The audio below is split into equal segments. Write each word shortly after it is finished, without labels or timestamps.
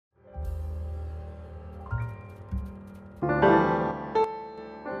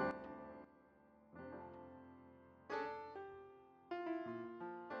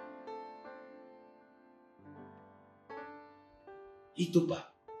Itu Pak.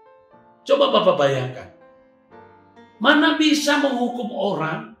 Coba Bapak bayangkan. Mana bisa menghukum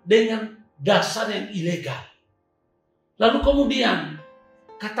orang dengan dasar yang ilegal. Lalu kemudian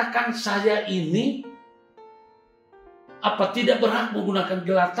katakan saya ini tidak berhak menggunakan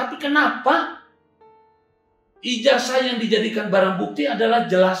gelar. Tapi kenapa ijazah yang dijadikan barang bukti adalah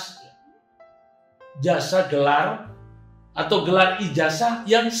jelas jasa gelar atau gelar ijazah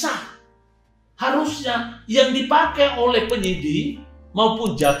yang sah. Harusnya yang dipakai oleh penyidik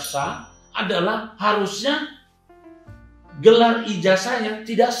maupun jaksa adalah harusnya gelar ijazah yang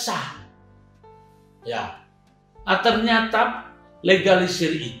tidak sah. Ya. Nah, ternyata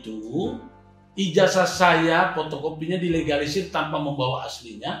legalisir itu ijazah saya fotokopinya dilegalisir tanpa membawa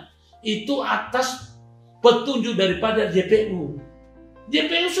aslinya itu atas petunjuk daripada JPU.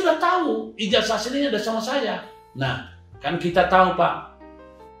 JPU sudah tahu ijazah aslinya ada sama saya. Nah, kan kita tahu Pak,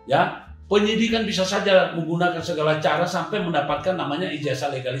 ya penyidikan bisa saja menggunakan segala cara sampai mendapatkan namanya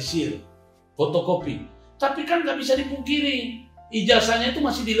ijazah legalisir, fotokopi. Tapi kan nggak bisa dipungkiri, ijazahnya itu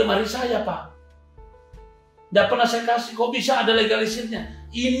masih di lemari saya Pak. Nggak pernah saya kasih, kok bisa ada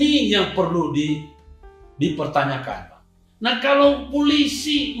legalisirnya? Ini yang perlu dipertanyakan Pak. Nah kalau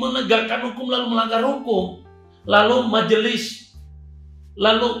polisi menegakkan hukum lalu melanggar hukum, lalu majelis,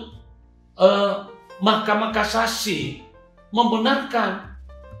 lalu Mahkamah Kasasi membenarkan,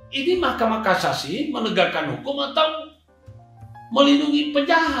 ini Mahkamah Kasasi menegakkan hukum atau melindungi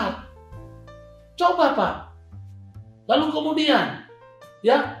penjahat? Coba Pak. Lalu kemudian,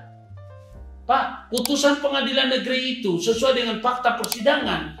 ya Pak, putusan pengadilan negeri itu sesuai dengan fakta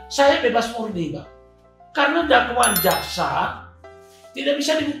persidangan, saya bebas murni Pak. Karena dakwaan jaksa tidak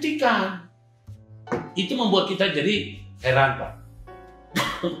bisa dibuktikan. Itu membuat kita jadi heran Pak.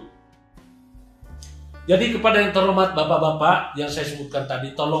 Jadi kepada yang terhormat bapak-bapak yang saya sebutkan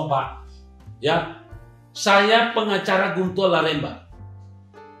tadi, tolong Pak, ya, saya pengacara GUNTUAL LAREMBA,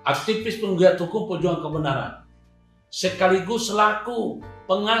 aktivis penggiat hukum pejuang kebenaran, sekaligus selaku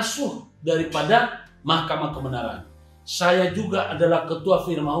pengasuh daripada Mahkamah Kebenaran. Saya juga adalah ketua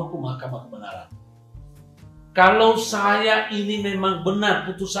firma hukum Mahkamah Kebenaran. Kalau saya ini memang benar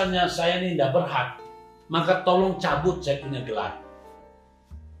putusannya saya ini tidak berhak, maka tolong cabut saya punya gelar.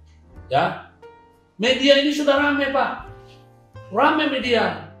 Ya, media ini sudah ramai Pak, ramai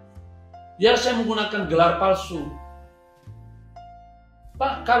media. Ya saya menggunakan gelar palsu.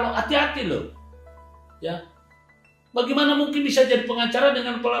 Pak, kalau hati-hati loh, ya. Bagaimana mungkin bisa jadi pengacara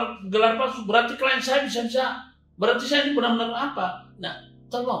dengan gelar palsu? Berarti klien saya bisa-bisa. Berarti saya ini benar-benar apa? Nah,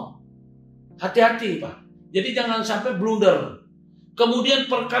 tolong. Hati-hati Pak. Jadi jangan sampai blunder. Kemudian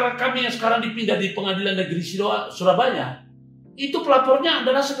perkara kami yang sekarang dipindah di Pengadilan Negeri Surabaya, itu pelapornya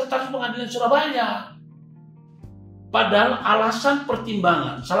adalah Sekretaris Pengadilan Surabaya. Padahal alasan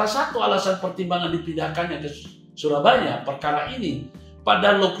pertimbangan, salah satu alasan pertimbangan dipindahkannya ke Surabaya, perkara ini,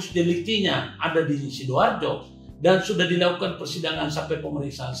 pada lokus deliktinya ada di Sidoarjo, dan sudah dilakukan persidangan sampai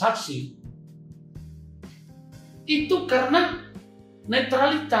pemeriksaan saksi, itu karena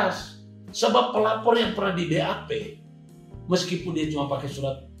netralitas. Sebab pelapor yang pernah di BAP, meskipun dia cuma pakai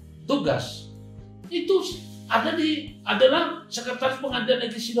surat tugas, itu adalah Sekretaris Pengadilan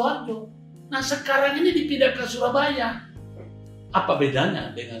Negeri Sidoarjo. Nah sekarang ini dipindah ke Surabaya. Apa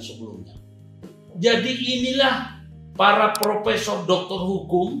bedanya dengan sebelumnya? Jadi inilah para profesor doktor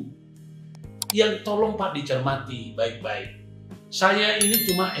hukum yang tolong Pak dicermati baik-baik. Saya ini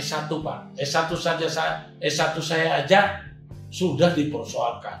cuma S1 Pak. S1 saja S1 saya aja sudah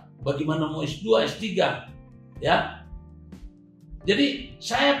dipersoalkan. Bagaimana mau S2, S3? Ya. Jadi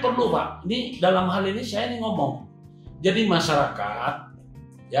saya perlu Pak, ini dalam hal ini saya ini ngomong. Jadi masyarakat,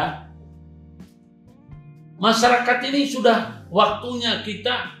 ya. Masyarakat ini sudah waktunya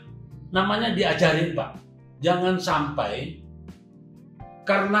kita namanya diajarin Pak. Jangan sampai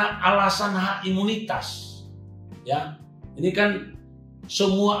karena alasan hak imunitas, ya. Ini kan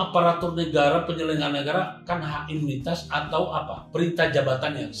semua aparatur negara, penyelenggara negara kan hak imunitas atau apa? Perintah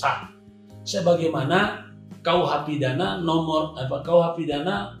jabatan yang sah. Sebagaimana KUH pidana KUH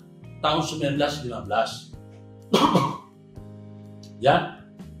pidana tahun 1915. Ya,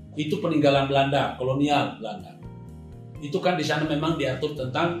 itu peninggalan Belanda, kolonial Belanda. Itu kan di sana memang diatur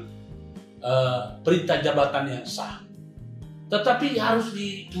tentang perintah jabatan yang sah. Tetapi harus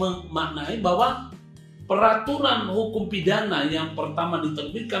dimaknai bahwa peraturan hukum pidana yang pertama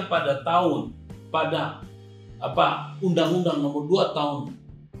diterbitkan pada Undang-Undang Nomor 2 tahun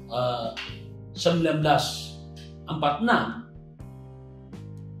 1946,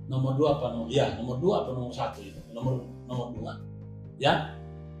 nomor 2 apa nomor? Ya, nomor 2 apa nomor 1 itu? Nomor 2. Ya.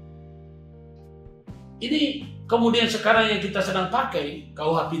 Ini kemudian sekarang yang kita sedang pakai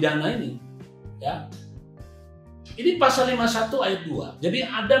KUH pidana ini, ya. Ini pasal 51 ayat 2. Jadi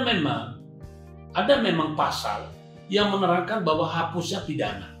ada memang pasal yang menerangkan bahwa hapusnya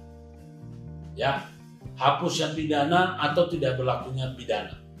pidana. Ya, hapusnya pidana atau tidak berlakunya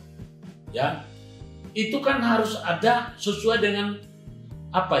pidana. Ya. Itu kan harus ada sesuai dengan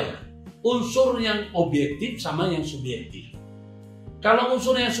unsur yang objektif sama yang subjektif. Kalau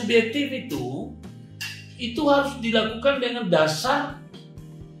unsur yang subjektif itu harus dilakukan dengan dasar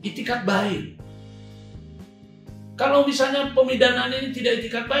itikat baik. Kalau misalnya pemidanaan ini tidak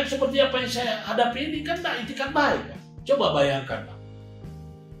itikat baik seperti apa yang saya hadapi ini kan tidak itikat baik. Coba bayangkan, Pak.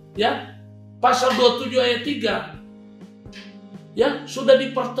 Ya, pasal 27 ayat 3 ya sudah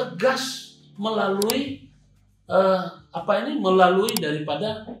dipertegas melalui melalui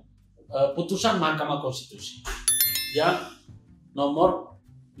daripada putusan Mahkamah Konstitusi yang nomor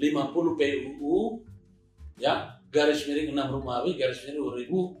 50 PUU ya garis miring 6 Romawi garis miring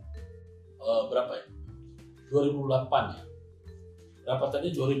 2008 ya. Berapa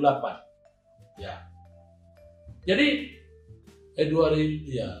tadi? 2008. Ya. Jadi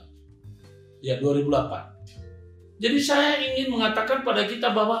 2008. Jadi saya ingin mengatakan pada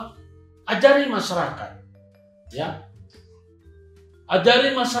kita bahwa ajari masyarakat ya.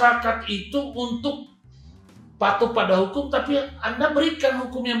 Ajari masyarakat itu untuk patuh pada hukum, tapi Anda berikan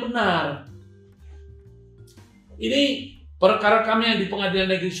hukum yang benar. Ini perkara kami yang di Pengadilan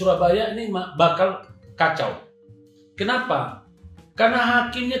Negeri Surabaya ini bakal kacau. Kenapa? Karena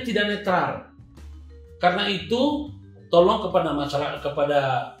hakimnya tidak netral. Karena itu, tolong kepada masyarakat,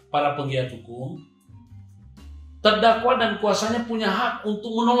 kepada para penggiat hukum, terdakwa dan kuasanya punya hak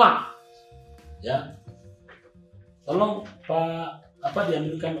untuk menolak. Ya, tolong Pak,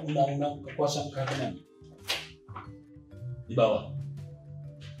 diambilkan undang-undang kekuasaan kehakiman di bawah.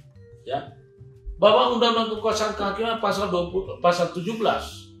 Ya, bahwa undang-undang kekuasaan kehakiman pasal 17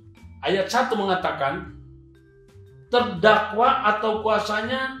 ayat 1 mengatakan terdakwa atau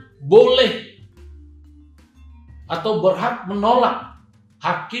kuasanya boleh atau berhak menolak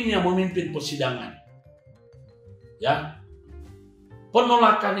hakim yang memimpin persidangan. Ya.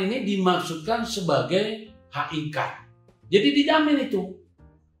 Penolakan ini dimaksudkan sebagai hak ingkar. Jadi dijamin itu.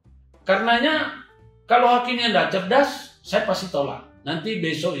 Karenanya kalau hakimnya tidak cerdas, saya pasti tolak. Nanti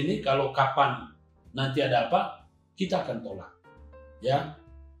besok ini kalau kapan nanti ada apa, kita akan tolak. Ya.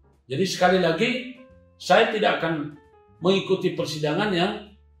 Jadi sekali lagi, saya tidak akan mengikuti persidangan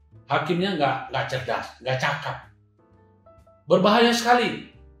yang hakimnya nggak cerdas, nggak cakap. Berbahaya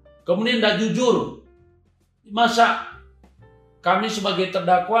sekali. Kemudian tidak jujur. Masa kami sebagai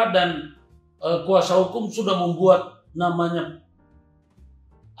terdakwa dan kuasa hukum sudah membuat namanya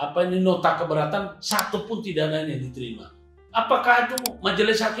nota keberatan, satu pun tidak ada yang diterima. Apakah itu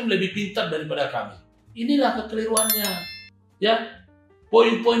majelis hakim lebih pintar daripada kami? Inilah kekeliruannya. Ya.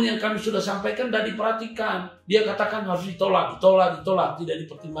 Poin-poin yang kami sudah sampaikan tidak diperhatikan. Dia katakan harus ditolak, tidak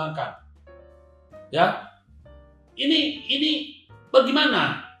dipertimbangkan. Ya, ini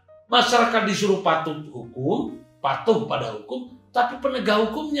bagaimana masyarakat disuruh patuh pada hukum, tapi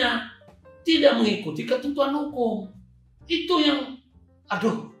penegak hukumnya tidak mengikuti ketentuan hukum. Itu yang,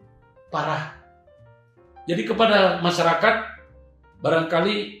 parah. Jadi kepada masyarakat,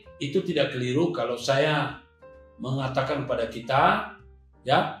 barangkali itu tidak keliru kalau saya mengatakan pada kita,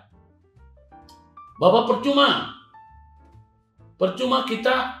 ya, bahwa percuma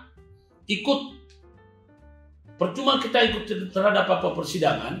kita ikut terhadap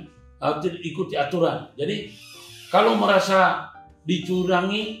persidangan, ikuti aturan. Jadi kalau merasa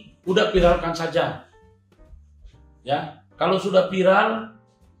dicurangi, udah viralkan saja. Ya, kalau sudah viral,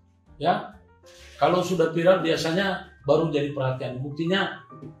 biasanya baru jadi perhatian. Buktinya,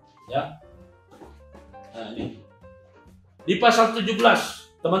 ya. Nah ini. Di pasal 17,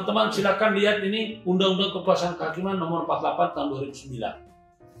 teman-teman silakan lihat ini Undang-Undang Kekuasaan Kehakiman nomor 48 tahun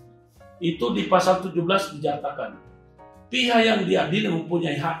 2009. Itu di pasal 17 dinyatakan, pihak yang diadili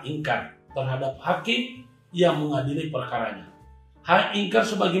mempunyai hak ingkar terhadap hakim yang mengadili perkaranya. Hak ingkar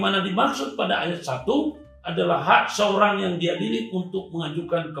sebagaimana dimaksud pada ayat 1 adalah hak seorang yang diadili untuk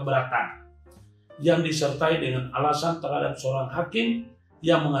mengajukan keberatan yang disertai dengan alasan terhadap seorang hakim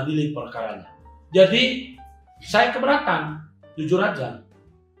yang mengadili perkaranya. Jadi, saya keberatan, jujur aja.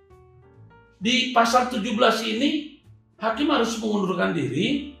 Di pasal 17 ini, hakim harus mengundurkan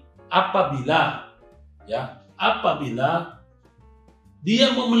diri apabila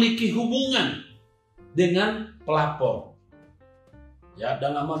dia memiliki hubungan dengan pelapor. Ya,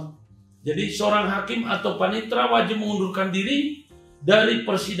 jadi seorang hakim atau panitera wajib mengundurkan diri dari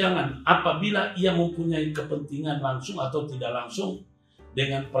persidangan apabila ia mempunyai kepentingan langsung atau tidak langsung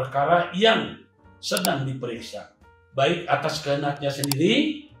dengan perkara yang sedang diperiksa, baik atas kehendaknya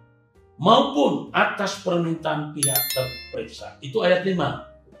sendiri maupun atas permintaan pihak terperiksa. Itu ayat 5.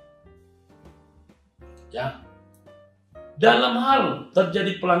 Ya. Dalam hal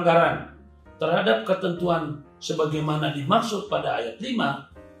terjadi pelanggaran terhadap ketentuan sebagaimana dimaksud pada ayat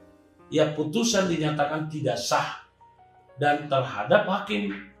 5, ya putusan dinyatakan tidak sah dan terhadap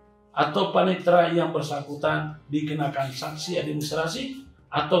hakim atau panitera yang bersangkutan dikenakan sanksi administrasi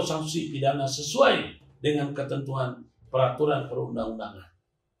atau sanksi pidana sesuai dengan ketentuan peraturan perundang-undangan.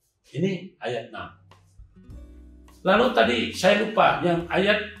 Ini ayat 6. Lalu tadi saya lupa yang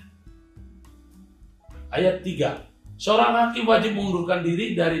ayat 3. Seorang hakim wajib mengundurkan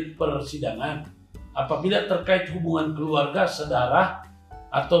diri dari persidangan apabila terkait hubungan keluarga, saudara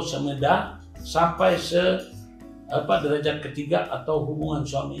atau semeda sampai derajat ketiga atau hubungan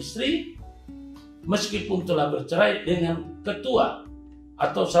suami istri meskipun telah bercerai dengan ketua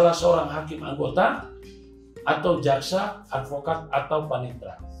atau salah seorang hakim anggota atau jaksa, advokat atau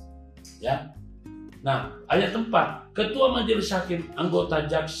panitera. Ya. Nah, ayat 4, ketua majelis hakim, anggota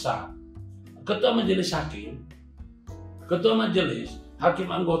jaksa, ketua majelis hakim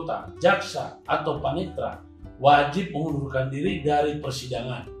anggota, jaksa atau panitera wajib mengundurkan diri dari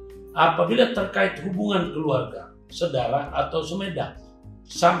persidangan apabila terkait hubungan keluarga, saudara atau semeda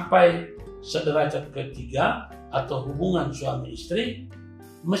sampai sederajat ketiga atau hubungan suami istri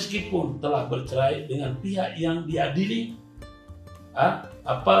meskipun telah bercerai dengan pihak yang diadili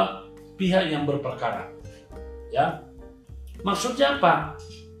pihak yang berperkara. Ya. Maksudnya apa?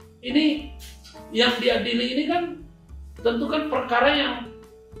 Ini yang diadili ini kan tentu kan perkara yang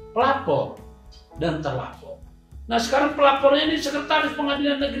pelapor dan terlapor. Nah, sekarang pelapornya ini Sekretaris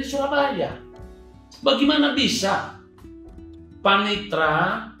Pengadilan Negeri Surabaya. Bagaimana bisa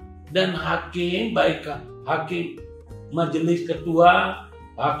panitera dan hakim, baik hakim majelis ketua,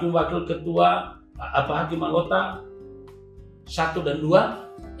 hakim wakil ketua, hakim anggota 1 dan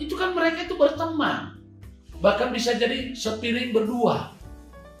 2, itu kan mereka itu berteman. Bahkan bisa jadi sepiring berdua.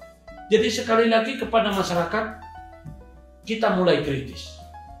 Jadi sekali lagi kepada masyarakat, kita mulai kritis.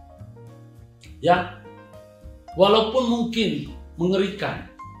 Ya, walaupun mungkin mengerikan,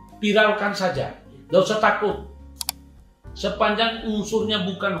 viralkan saja. Tidak usah takut. Sepanjang unsurnya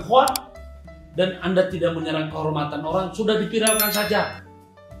bukan hoax dan Anda tidak menyerang kehormatan orang, sudah dipiralkan saja.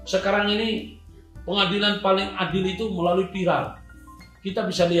 Sekarang ini pengadilan paling adil itu melalui viral. Kita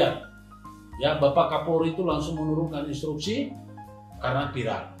bisa lihat, ya, Bapak Kapolri itu langsung menurunkan instruksi karena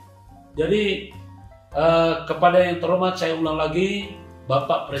viral. Jadi kepada yang terhormat saya ulang lagi,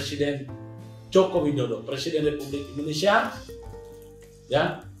 Bapak Presiden Joko Widodo, Presiden Republik Indonesia,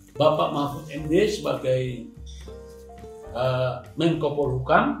 ya, Bapak Mahfud MD sebagai Menko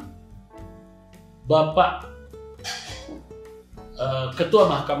Polhukam, Bapak Ketua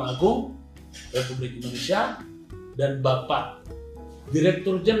Mahkamah Agung Republik Indonesia, dan Bapak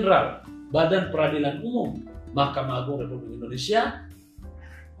Direktur Jenderal Badan Peradilan Umum Mahkamah Agung Republik Indonesia,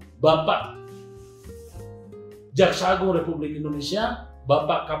 Bapak Jaksa Agung Republik Indonesia,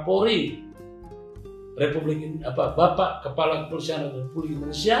 Bapak Kapolri Bapak Kepala Kepolisian Republik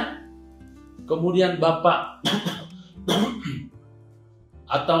Indonesia, kemudian Bapak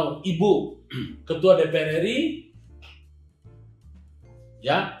atau Ibu Ketua DPR RI,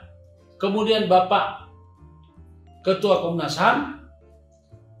 ya, kemudian Bapak Ketua Komnas HAM,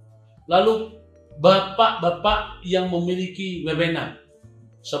 lalu bapak-bapak yang memiliki wewenang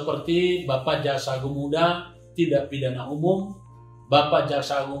seperti Bapak Jaksa Agung Muda Tindak Pidana Umum, Bapak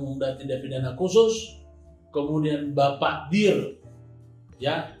Jaksa Agung Muda Tindak Pidana Khusus, kemudian Bapak Dir,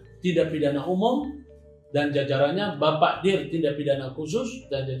 ya, Tindak Pidana Umum dan jajarannya, Bapak Dir Tindak Pidana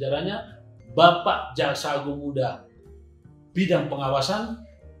Khusus dan jajarannya, Bapak Jaksa Agung Muda Bidang Pengawasan,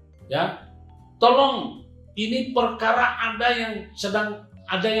 ya. Tolong, ini perkara ada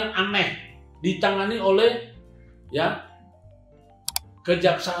yang aneh ditangani oleh, ya,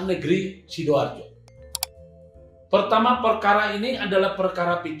 Kejaksaan Negeri Sidoarjo. Pertama, perkara ini adalah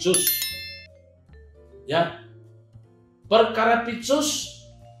perkara pitsus, ya, perkara pitsus,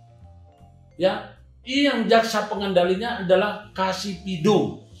 ya, yang jaksa pengendalinya adalah Kasih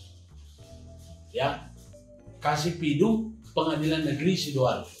Pidum, ya, Kasih Pidum Pengadilan Negeri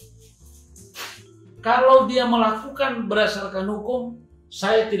Sidoarjo. Kalau dia melakukan berdasarkan hukum,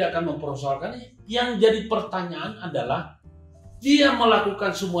 saya tidak akan mempersoalkannya. Yang jadi pertanyaan adalah dia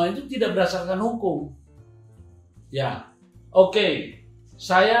melakukan semua itu tidak berdasarkan hukum. Ya, oke.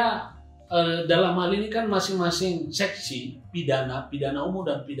 Saya dalam hal ini kan masing-masing seksi pidana umum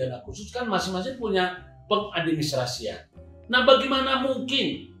dan pidana khusus kan masing-masing punya pengadministrasian. Nah, bagaimana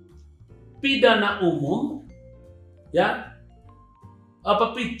mungkin pidana umum, ya,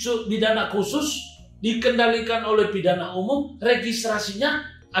 pidana khusus dikendalikan oleh pidana umum, registrasinya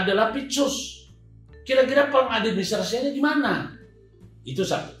adalah pitsus. Kira-kira pengadministrasiannya gimana? Itu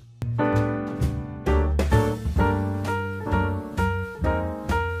satu.